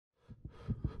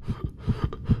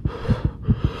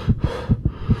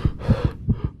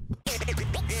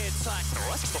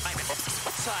Ladies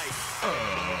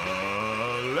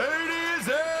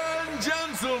and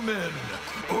gentlemen,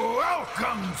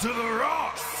 welcome to the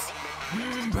Ross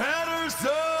Patterson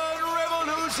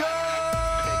Revolution!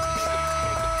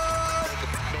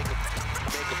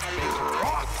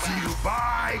 Brought to you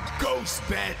by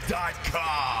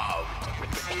GhostBed.com.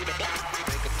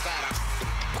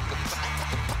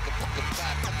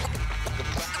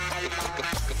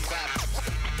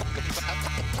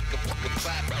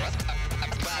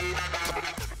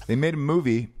 They made a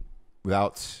movie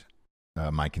without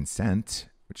my consent,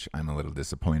 which I'm a little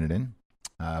disappointed in,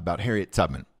 about Harriet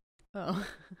Tubman. Oh.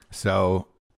 So,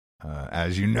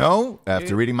 as you know,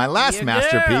 after reading my last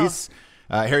masterpiece,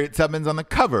 Harriet Tubman's on the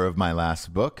cover of my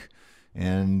last book.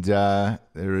 And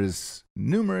there is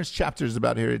numerous chapters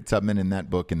about Harriet Tubman in that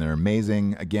book, and they're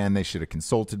amazing. Again, they should have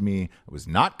consulted me. I was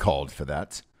not called for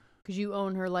that. Because you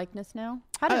own her likeness now?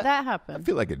 How did that happen? I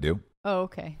feel like I do. Oh,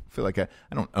 okay. I feel like I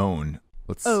don't own.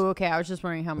 Okay. I was just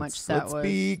wondering how much that was. Let's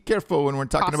be careful when we're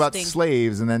talking about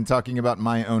slaves and then talking about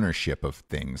my ownership of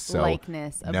things. So,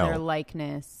 likeness of their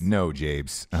likeness. No,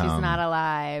 Jabes. She's not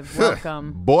alive.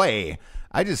 Welcome. Boy,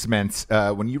 I just meant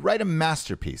when you write a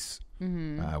masterpiece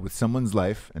with someone's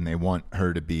life and they want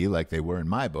her to be like they were in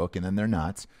my book and then they're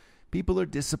not, people are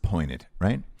disappointed,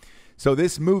 right? So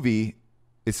this movie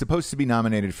is supposed to be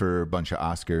nominated for a bunch of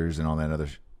Oscars and all that other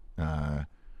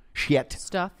shit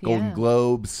stuff, Golden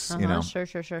Globes, sure,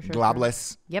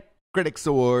 Globless, yep, Critics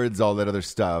Awards, all that other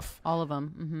stuff, all of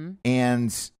them.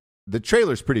 And the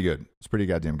trailer's pretty good. It's a pretty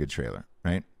goddamn good trailer,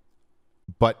 right?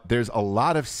 But there's a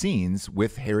lot of scenes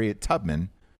with Harriet Tubman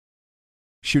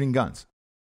shooting guns,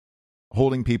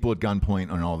 holding people at gunpoint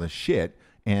and all this shit.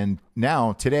 And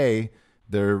now today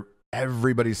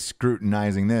everybody's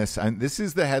scrutinizing this. And this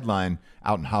is the headline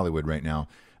out in Hollywood right now.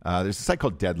 There's a site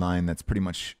called Deadline that's pretty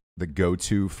much the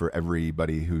go-to for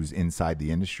everybody who's inside the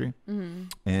industry.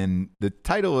 And the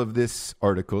title of this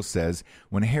article says,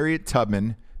 when Harriet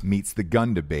Tubman meets the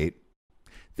gun debate,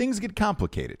 things get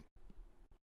complicated.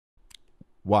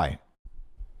 Why?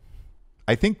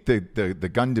 I think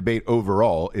the gun debate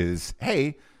overall is,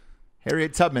 hey,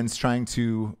 Harriet Tubman's trying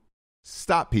to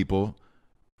stop people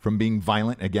from being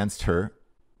violent against her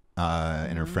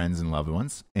and her friends and loved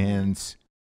ones. And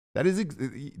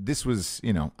this was,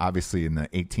 obviously in the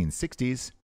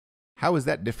 1860s. How is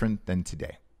that different than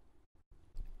today?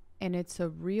 And it's a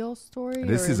real story?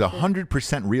 This is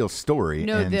 100% real story.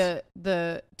 No, and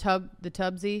the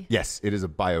Tubbsy? Yes, it is a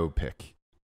biopic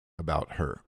about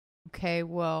her. Okay,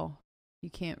 well, you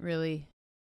can't really.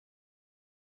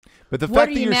 But the what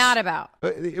fact are that you mad about?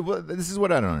 Well, this is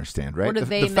what I don't understand, right? What are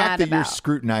they the fact mad that you're about?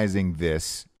 scrutinizing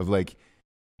this of like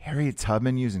Harriet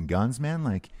Tubman using guns, man,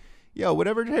 like. Yo,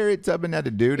 whatever Harriet Tubman had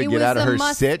to do to get out of her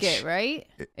musket, sitch, right?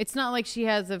 It's not like she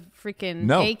has a freaking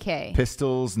AK.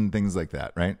 Pistols and things like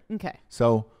that, right? Okay.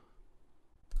 So,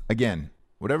 again,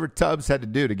 whatever Tubbs had to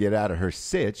do to get out of her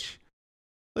sitch,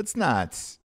 let's not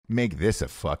make this a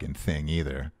fucking thing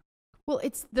either. Well,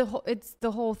 it's the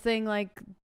whole thing, like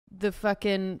the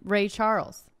fucking Ray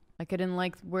Charles. Like I didn't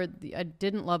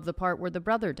love the part where the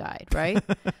brother died, right?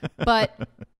 But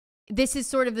this is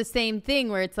sort of the same thing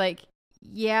where it's like.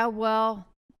 Yeah, well,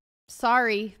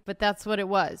 sorry, but that's what it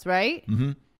was, right?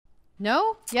 Mm-hmm.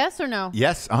 No? Yes or no?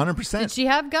 Yes, 100%. Did she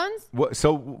have guns?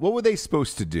 So what were they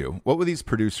supposed to do? What were these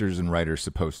producers and writers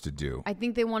supposed to do? I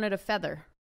think they wanted a feather.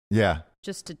 Yeah.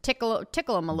 Just to tickle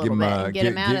them a little bit and get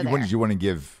them out of there. What, did you want to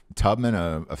give Tubman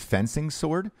a fencing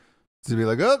sword? To be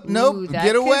like, oh, nope, Ooh, that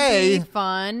get away. Could be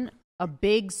fun. A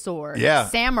big sword. Yeah.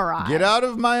 Samurai. Get out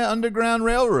of my Underground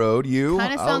Railroad, you.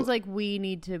 Kind of sounds like we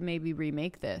need to maybe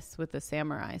remake this with a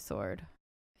samurai sword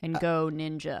and go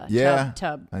ninja. Yeah.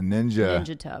 Tub. A ninja.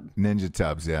 Ninja tub. Ninja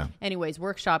tubs, yeah. Anyways,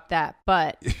 workshop that,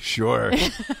 but. Sure.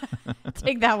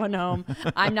 Take that one home.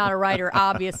 I'm not a writer,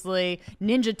 obviously.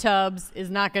 Ninja Tubs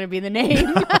is not going to be the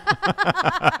name.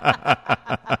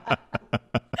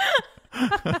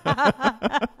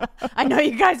 I know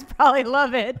you guys probably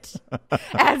love it,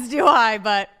 as do I,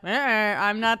 but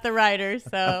I'm not the writer,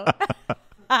 so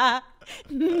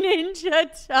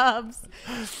Ninja Tubs.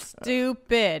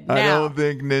 Stupid. I don't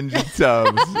think Ninja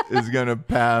Tubs is going to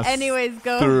pass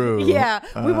go through. Yeah,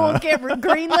 we won't get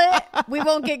greenlit. We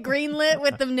won't get greenlit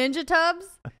with the Ninja Tubs.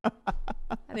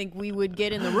 I think we would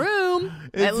get in the room,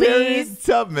 at least. Harriet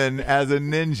Tubman as a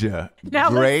ninja. Now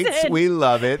Great. listen. We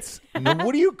love it. Now,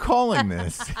 what are you calling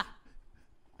this?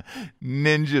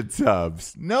 Ninja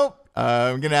Tubs. Nope.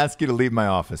 I'm going to ask you to leave my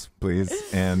office, please.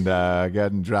 And go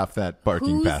ahead and drop that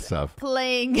parking pass off.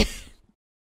 Playing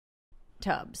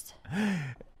Tubs?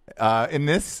 In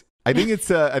this, I think it's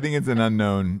an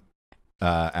unknown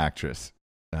actress.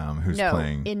 who's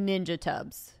playing in Ninja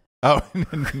Tubs. Oh,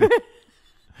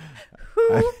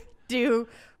 Who do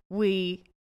we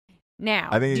now?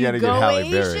 I think you got to get Halle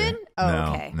Asian? Berry. Oh,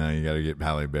 no, okay. No, you got to get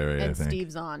Halle Berry. And I think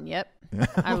Steve's on. Yep,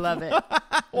 I love it.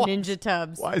 Ninja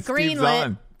Tubs. Why is Greenlit Steve's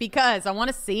on? because I want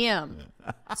to see him.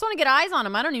 I just want to get eyes on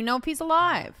him. I don't even know if he's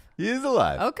alive. He is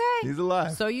alive. Okay, he's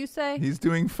alive. So you say. He's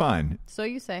doing fine. So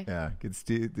you say. Yeah, get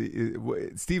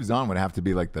Steve Zahn would have to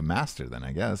be like the master then,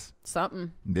 I guess.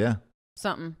 Something. Yeah.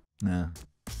 Something. Yeah.